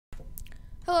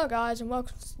Hello guys and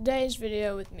welcome to today's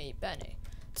video with me, Benny.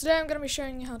 Today I'm going to be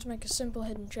showing you how to make a simple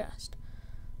hidden chest.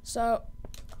 So,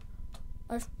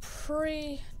 I've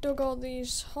pre-dug all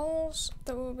these holes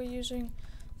that we'll be using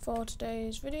for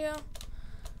today's video.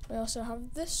 We also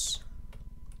have this.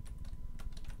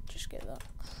 Just get that.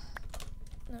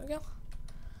 There we go.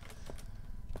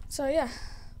 So yeah,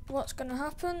 what's going to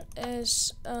happen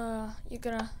is you're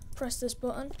going to press this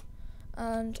button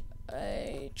and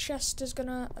a chest is going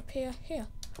to appear here.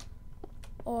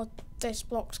 Or this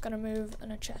block's going to move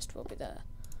and a chest will be there.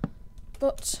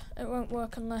 But it won't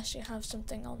work unless you have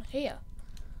something on here.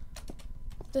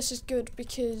 This is good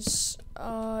because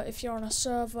if you're on a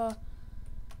server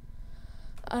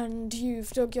and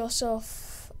you've dug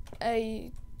yourself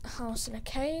a house in a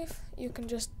cave, you can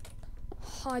just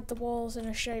hide the walls in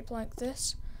a shape like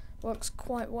this. Works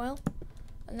quite well.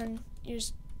 And then you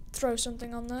just throw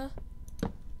something on there,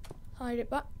 hide it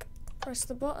back, press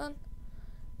the button,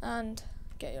 and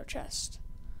get your chest.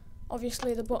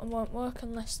 Obviously the button won't work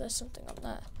unless there's something on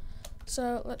there.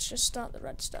 So let's just start the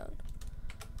redstone.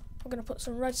 We're going to put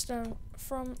some redstone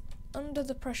from under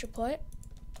the pressure plate.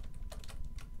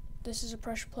 This is a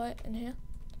pressure plate in here.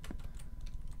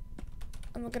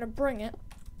 And we're going to bring it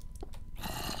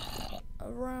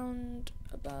around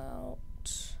about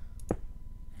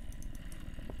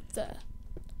there.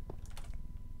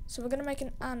 So we're going to make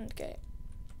an AND gate.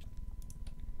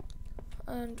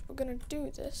 And we're going to do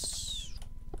this.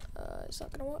 Is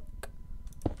that going to work?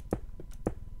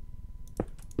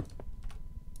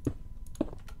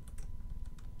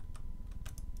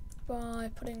 By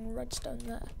putting redstone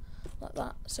there, like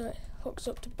that, so it hooks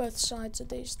up to both sides of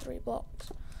these three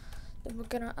blocks. Then we're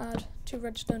going to add 2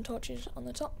 redstone torches on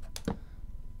the top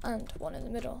and one in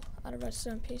the middle. Add a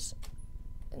redstone piece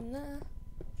in there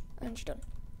and you're done.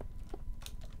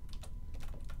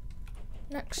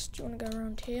 Next you want to go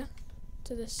around here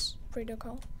to this pre-dug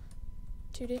hole,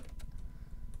 2 deep,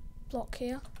 block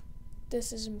here,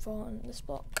 this is important, this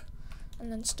block,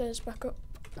 and then stairs back up,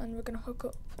 and we're going to hook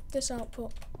up this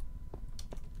output.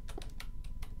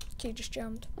 Key just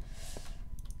jammed.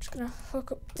 Just going to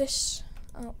hook up this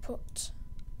output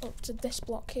up to this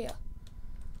block here.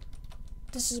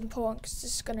 This is important because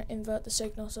this is going to invert the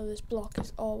signal, so this block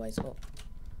is always up.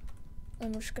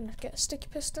 And we're just going to get a sticky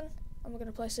piston and we're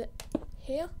going to place it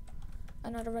here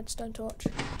and add a redstone torch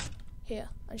here.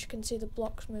 As you can see, the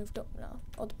block's moved up now,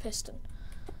 or the piston.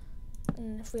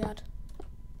 And if we add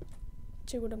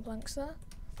 2 wooden planks there,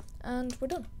 and we're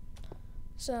done.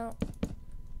 So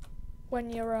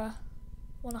when you want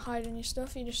to hide in your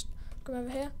stuff, you just come over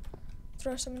here,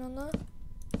 throw something on there,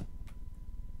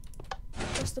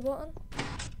 press the button,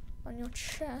 and your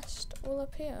chest will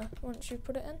appear once you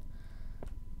put it in.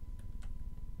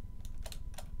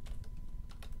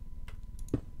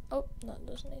 Oh, that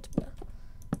doesn't need to be there.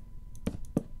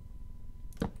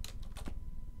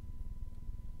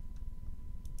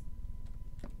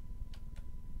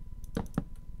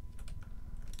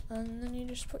 And then you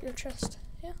just put your chest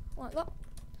here, like that,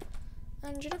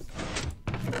 and you're done.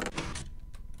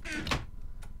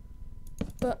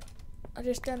 But I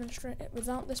just demonstrate it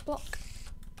without this block.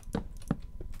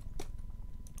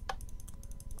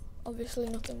 Obviously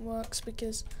nothing works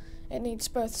because it needs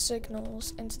both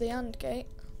signals into the AND gate.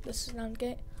 This is an AND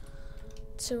gate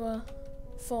to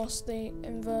force the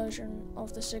inversion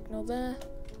of the signal there.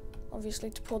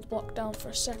 Obviously to pull the block down for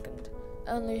a second. It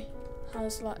only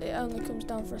comes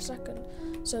down for a second,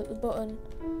 so the button,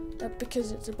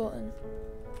 because it's a button,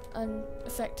 and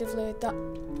effectively that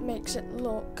makes it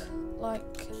look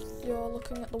like you're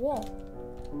looking at the wall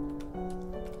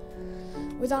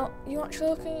without you actually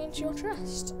looking into your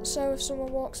chest. So if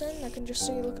someone walks in, they can just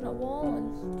see you looking at a wall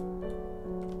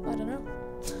and I don't know.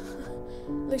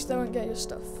 At least they won't get your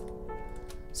stuff.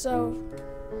 So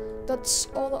that's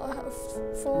all that I have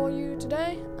for you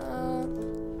today,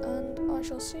 and I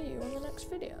shall see you in the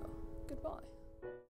next video. Goodbye.